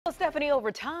Well, Stephanie,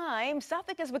 over time,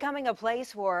 Suffolk is becoming a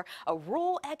place where a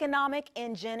rural economic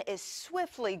engine is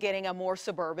swiftly getting a more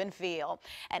suburban feel.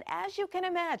 And as you can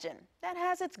imagine, that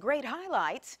has its great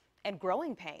highlights and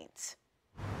growing pains.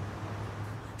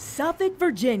 Suffolk,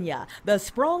 Virginia, the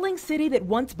sprawling city that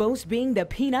once boasts being the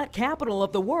peanut capital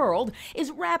of the world, is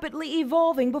rapidly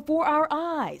evolving before our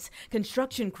eyes.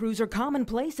 Construction crews are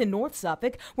commonplace in North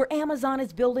Suffolk, where Amazon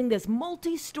is building this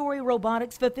multi-story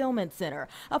robotics fulfillment center,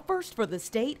 a first for the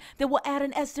state that will add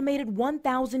an estimated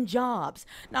 1,000 jobs.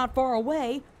 Not far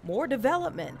away, more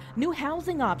development, new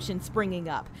housing options springing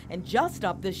up, and just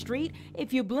up the street,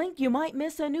 if you blink, you might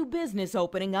miss a new business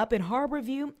opening up in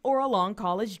Harborview or along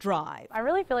College Drive. I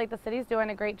really feel like the city's doing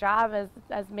a great job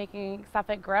as making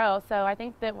Suffolk grow. So I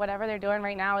think that whatever they're doing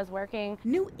right now is working.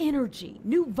 New energy,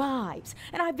 new vibes.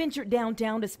 And I ventured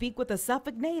downtown to speak with a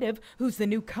Suffolk native who's the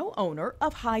new co-owner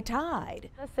of High Tide.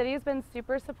 The city's been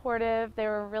super supportive. They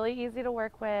were really easy to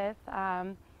work with.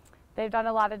 They've done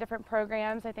a lot of different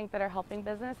programs, I think, that are helping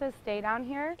businesses stay down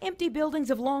here. Empty buildings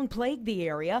have long plagued the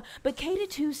area, but Katie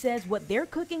too says what they're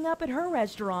cooking up at her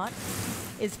restaurant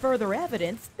is further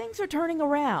evidence things are turning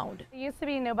around. It used to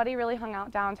be nobody really hung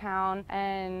out downtown,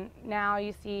 and now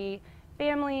you see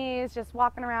families just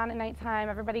walking around at nighttime,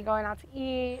 everybody going out to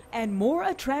eat. And more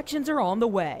attractions are on the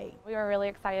way. We were really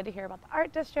excited to hear about the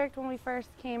art district when we first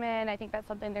came in. I think that's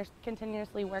something they're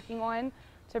continuously working on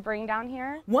to bring down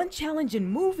here. One challenge in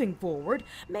moving forward,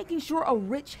 making sure a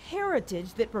rich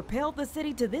heritage that propelled the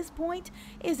city to this point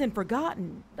isn't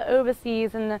forgotten. The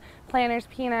overseas and the Planters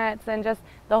peanuts and just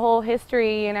the whole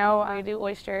history, you know, we do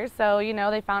oysters. So, you know,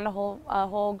 they found a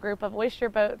whole group of oyster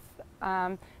boats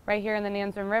right here in the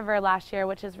Nansen River last year,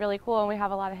 which is really cool, and we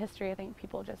have a lot of history I think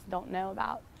people just don't know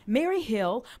about. Mary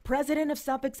Hill, president of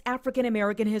Suffolk's African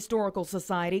American Historical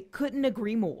Society, couldn't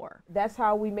agree more. That's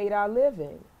how we made our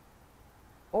living.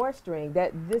 Oystering.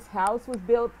 That this house was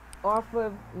built off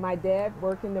of my dad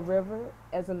working the river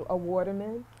as a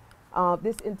waterman.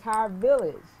 This entire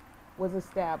village was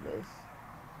established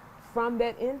from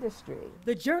that industry.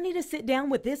 The journey to sit down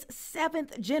with this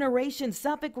 7th generation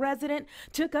Suffolk resident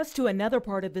took us to another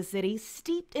part of the city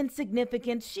steeped in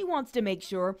significance she wants to make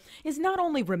sure is not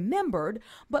only remembered,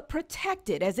 but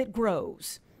protected as it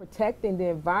grows. Protecting the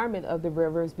environment of the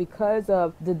rivers because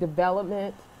of the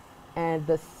development and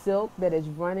the silk that is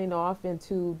running off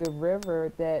into the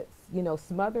river that's, you know,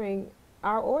 smothering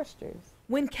our oysters.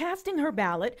 When casting her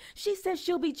ballot, she says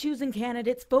she'll be choosing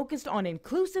candidates focused on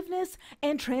inclusiveness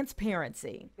and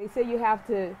transparency. They say you have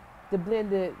to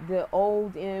blend the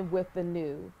old in with the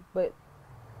new, but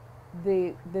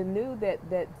the new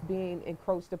that's being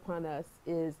encroached upon us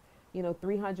is, you know,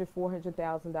 $300,000,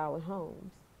 $400,000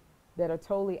 homes that are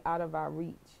totally out of our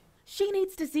reach. She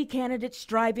needs to see candidates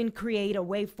strive and create a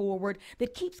way forward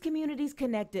that keeps communities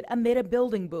connected amid a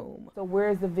building boom. So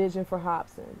where's the vision for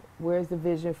Hobson? Where's the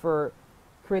vision for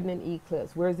Crittenden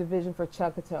Eclipse? Where's the vision for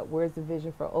Chuckatuck? Where's the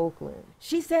vision for Oakland?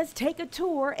 She says take a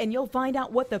tour and you'll find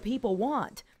out what the people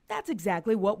want. That's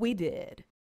exactly what we did.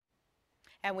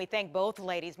 And we thank both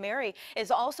ladies. Mary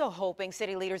is also hoping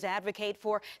city leaders advocate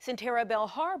for Centerra Bell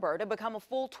Harbor to become a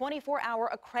full 24-hour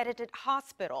accredited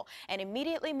hospital and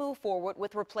immediately move forward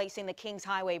with replacing the Kings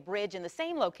Highway Bridge in the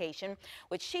same location,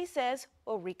 which she says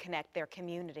will reconnect their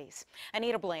communities.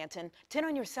 Anita, Blanton, 10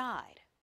 on your side.